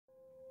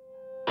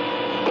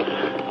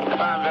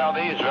Exxon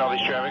Valdez,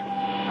 Valdez traffic.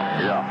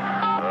 Yeah,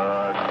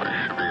 we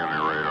should be on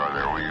the radar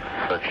there. We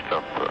fetched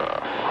up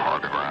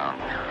on the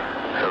ground.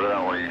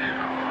 Evidently,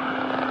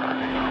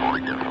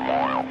 leaking some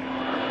oil,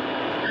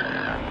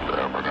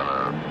 and we're going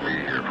to be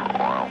here for a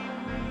while.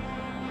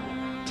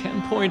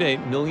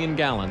 10.8 million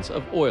gallons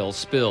of oil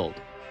spilled,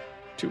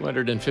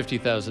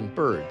 250,000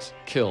 birds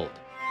killed,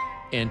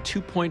 and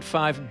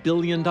 $2.5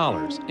 billion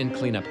in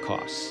cleanup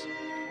costs.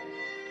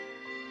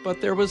 But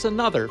there was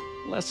another,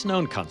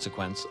 less-known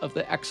consequence of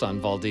the Exxon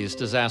Valdez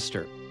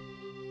disaster.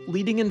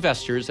 Leading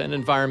investors and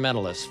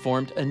environmentalists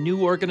formed a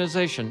new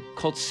organization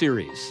called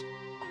Ceres.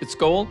 Its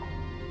goal?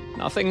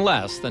 Nothing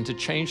less than to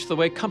change the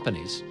way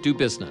companies do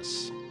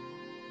business.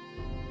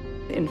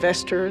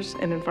 Investors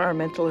and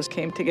environmentalists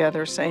came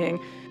together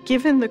saying,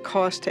 given the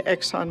cost to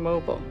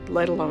ExxonMobil,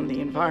 let alone the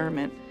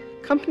environment,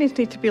 companies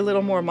need to be a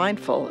little more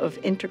mindful of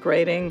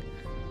integrating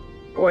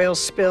oil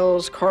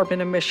spills,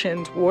 carbon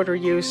emissions, water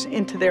use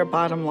into their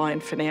bottom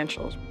line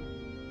financials.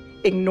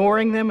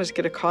 Ignoring them is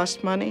going to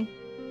cost money,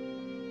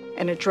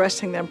 and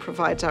addressing them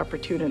provides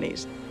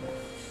opportunities.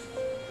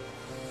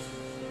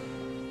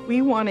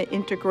 We want to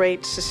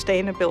integrate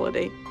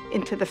sustainability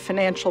into the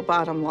financial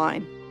bottom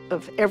line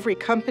of every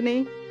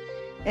company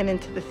and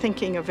into the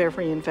thinking of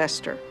every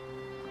investor.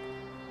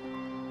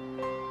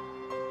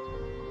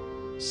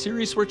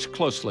 Ceres works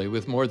closely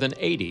with more than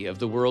 80 of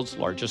the world's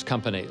largest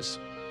companies,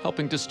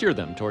 helping to steer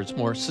them towards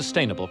more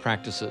sustainable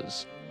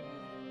practices.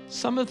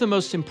 Some of the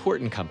most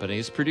important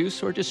companies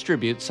produce or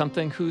distribute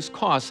something whose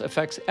cost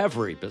affects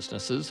every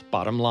business's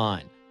bottom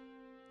line: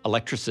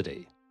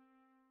 electricity.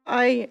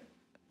 I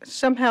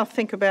somehow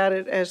think about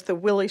it as the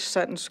Willie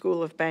Sutton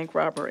School of Bank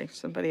Robbery.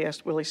 Somebody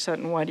asked Willie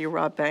Sutton, why do you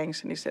rob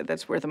banks? And he said,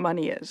 that's where the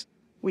money is.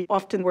 We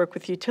often work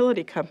with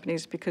utility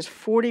companies because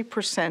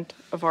 40%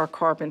 of our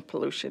carbon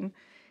pollution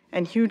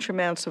and huge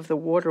amounts of the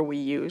water we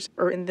use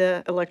are in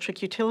the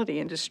electric utility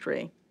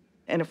industry.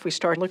 And if we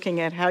start looking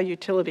at how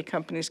utility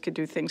companies could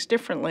do things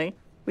differently,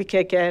 we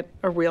could get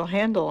a real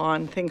handle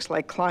on things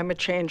like climate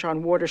change,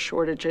 on water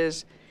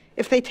shortages,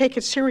 if they take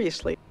it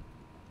seriously.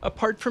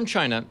 Apart from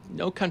China,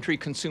 no country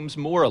consumes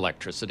more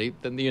electricity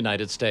than the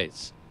United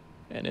States.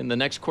 And in the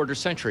next quarter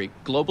century,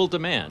 global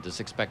demand is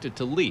expected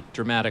to leap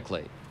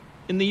dramatically.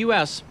 In the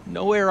U.S.,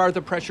 nowhere are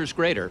the pressures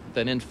greater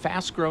than in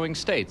fast-growing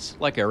states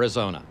like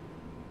Arizona.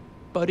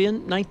 But in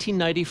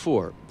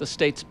 1994, the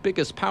state's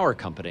biggest power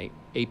company,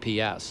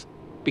 APS,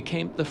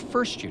 became the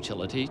first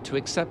utility to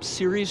accept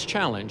Ceres'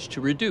 challenge to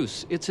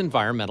reduce its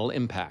environmental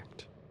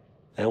impact.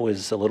 That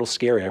was a little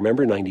scary. I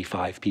remember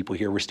 95 people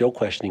here were still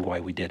questioning why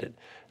we did it.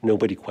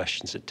 Nobody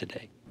questions it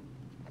today.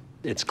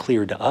 It's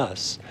clear to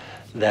us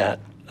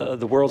that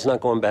the world's not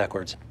going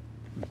backwards.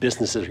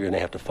 Businesses are going to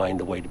have to find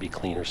a way to be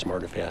cleaner,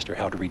 smarter, faster,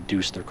 how to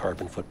reduce their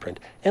carbon footprint.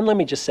 And let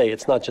me just say,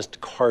 it's not just a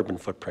carbon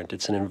footprint,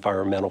 it's an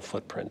environmental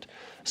footprint.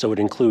 So it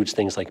includes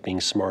things like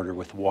being smarter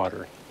with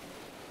water.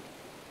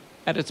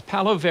 At its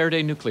Palo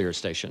Verde nuclear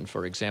station,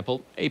 for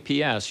example,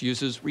 APS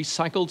uses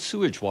recycled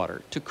sewage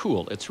water to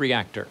cool its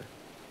reactor.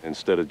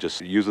 Instead of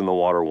just using the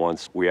water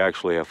once, we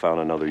actually have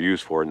found another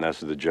use for it, and that's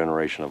the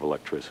generation of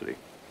electricity.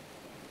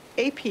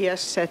 APS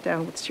sat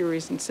down with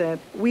Ceres and said,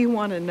 we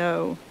want to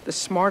know the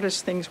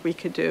smartest things we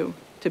could do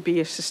to be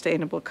a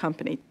sustainable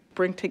company.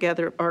 Bring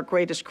together our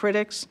greatest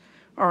critics,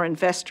 our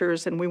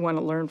investors, and we want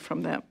to learn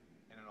from them.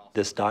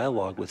 This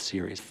dialogue with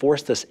Ceres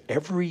forced us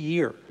every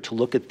year to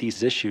look at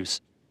these issues.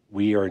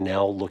 We are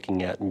now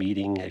looking at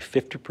meeting a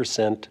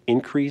 50%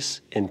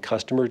 increase in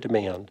customer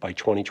demand by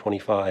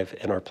 2025,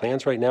 and our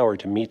plans right now are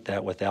to meet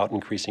that without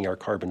increasing our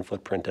carbon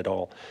footprint at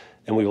all.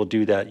 And we will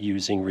do that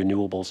using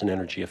renewables and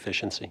energy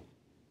efficiency.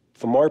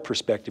 From our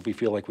perspective, we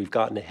feel like we've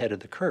gotten ahead of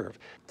the curve.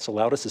 It's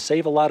allowed us to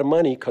save a lot of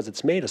money because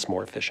it's made us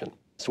more efficient.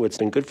 So it's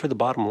been good for the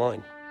bottom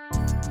line.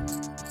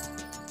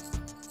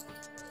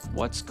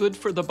 What's good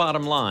for the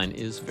bottom line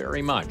is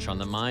very much on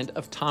the mind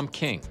of Tom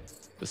King,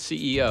 the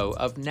CEO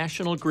of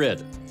National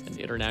Grid, an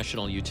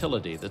international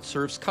utility that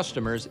serves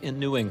customers in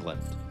New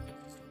England.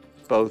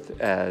 Both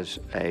as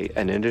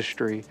an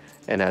industry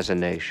and as a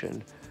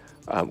nation,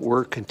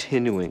 we're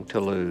continuing to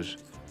lose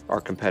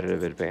our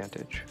competitive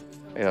advantage.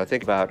 You know,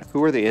 think about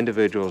who are the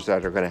individuals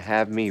that are going to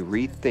have me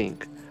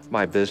rethink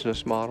my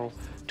business model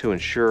to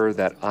ensure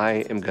that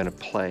I am going to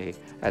play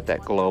at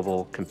that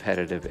global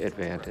competitive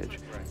advantage.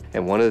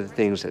 And one of the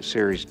things that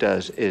Ceres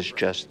does is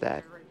just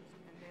that.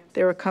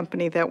 They're a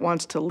company that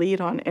wants to lead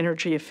on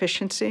energy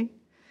efficiency,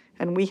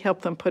 and we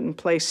help them put in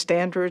place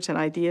standards and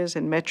ideas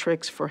and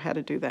metrics for how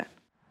to do that.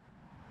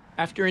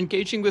 After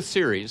engaging with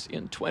Ceres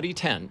in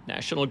 2010,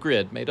 National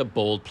Grid made a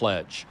bold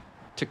pledge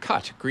to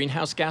cut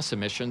greenhouse gas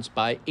emissions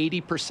by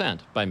 80%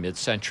 by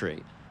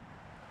mid-century.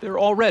 They're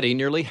already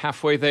nearly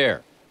halfway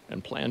there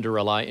and plan to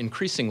rely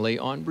increasingly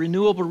on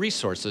renewable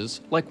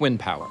resources like wind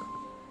power.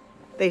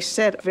 They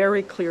set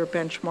very clear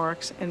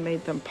benchmarks and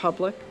made them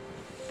public.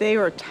 They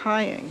are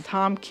tying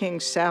Tom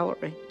King's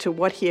salary to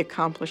what he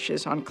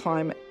accomplishes on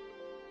climate.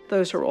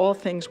 Those are all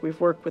things we've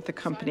worked with the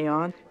company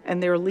on,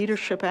 and they're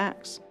leadership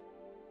acts.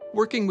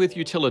 Working with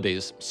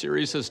utilities,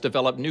 Ceres has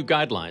developed new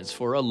guidelines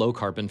for a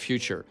low-carbon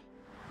future.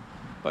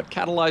 But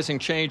catalyzing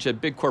change at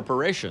big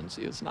corporations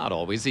is not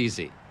always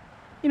easy.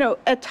 You know,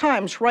 at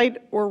times, right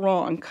or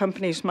wrong,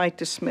 companies might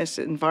dismiss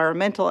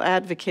environmental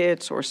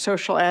advocates or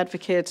social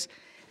advocates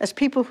as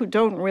people who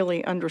don't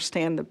really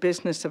understand the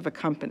business of a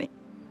company.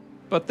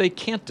 But they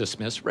can't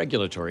dismiss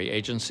regulatory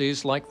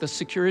agencies like the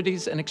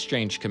Securities and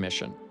Exchange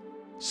Commission.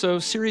 So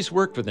Ceres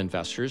worked with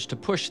investors to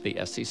push the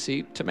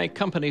SEC to make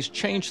companies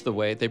change the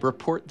way they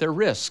report their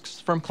risks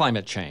from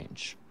climate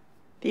change.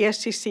 The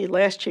SEC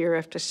last year,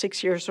 after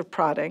 6 years of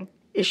prodding,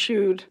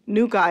 issued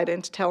new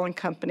guidance telling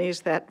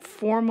companies that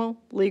formal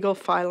legal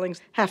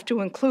filings have to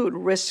include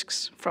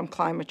risks from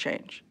climate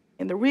change.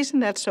 And the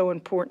reason that's so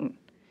important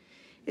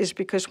is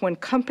because when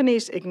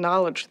companies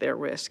acknowledge their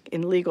risk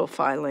in legal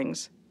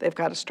filings, they've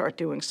got to start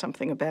doing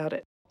something about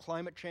it.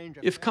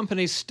 If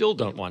companies still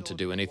don't want to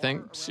do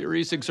anything,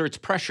 Ceres exerts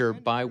pressure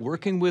by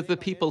working with the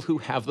people who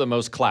have the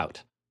most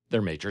clout,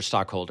 their major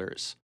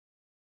stockholders.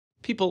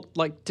 People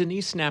like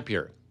Denise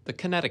Napier, the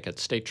Connecticut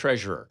state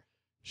treasurer.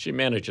 She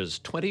manages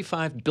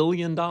 $25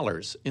 billion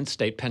in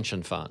state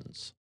pension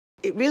funds.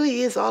 It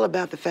really is all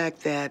about the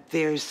fact that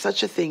there's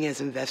such a thing as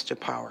investor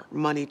power.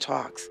 Money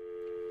talks.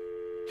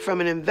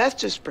 From an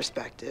investor's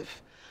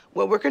perspective,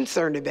 what we're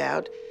concerned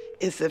about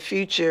is the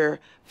future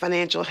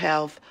financial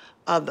health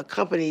of the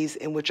companies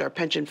in which our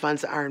pension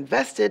funds are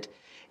invested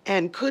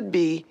and could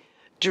be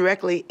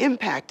directly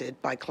impacted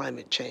by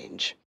climate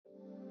change.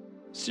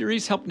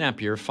 Ceres helped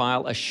Napier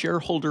file a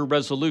shareholder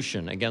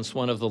resolution against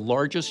one of the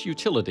largest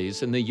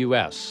utilities in the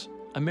U.S.,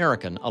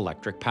 American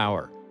Electric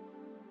Power.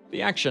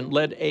 The action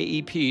led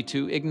AEP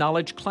to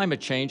acknowledge climate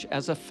change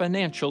as a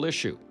financial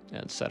issue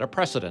and set a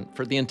precedent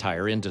for the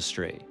entire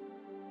industry.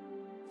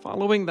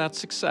 Following that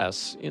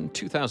success, in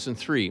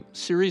 2003,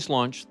 Ceres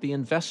launched the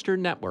Investor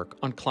Network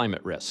on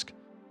Climate Risk.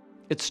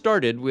 It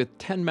started with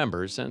 10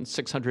 members and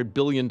 $600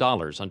 billion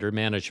under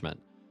management.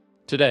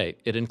 Today,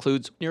 it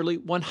includes nearly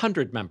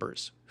 100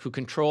 members who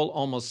control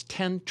almost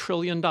 $10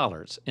 trillion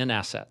in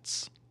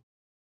assets.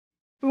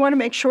 We want to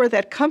make sure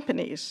that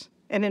companies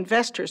and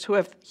investors who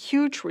have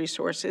huge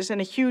resources and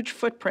a huge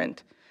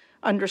footprint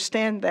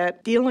understand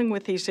that dealing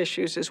with these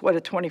issues is what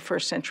a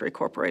 21st century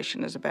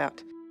corporation is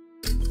about.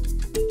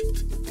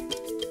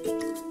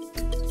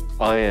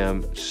 I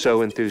am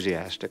so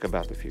enthusiastic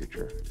about the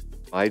future.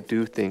 I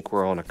do think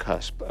we're on a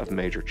cusp of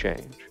major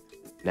change.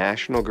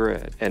 National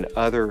Grid and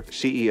other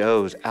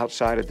CEOs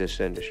outside of this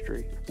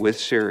industry with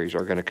Ceres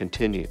are going to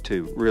continue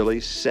to really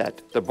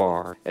set the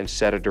bar and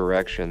set a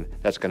direction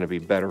that's going to be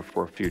better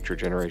for future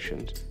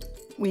generations.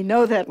 We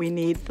know that we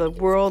need the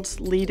world's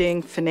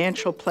leading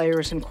financial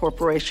players and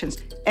corporations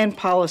and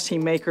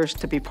policymakers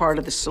to be part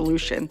of the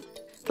solution.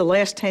 The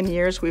last 10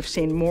 years, we've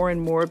seen more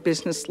and more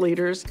business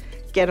leaders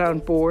get on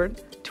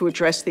board to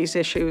address these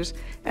issues,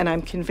 and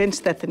I'm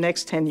convinced that the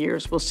next 10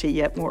 years we'll see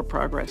yet more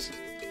progress.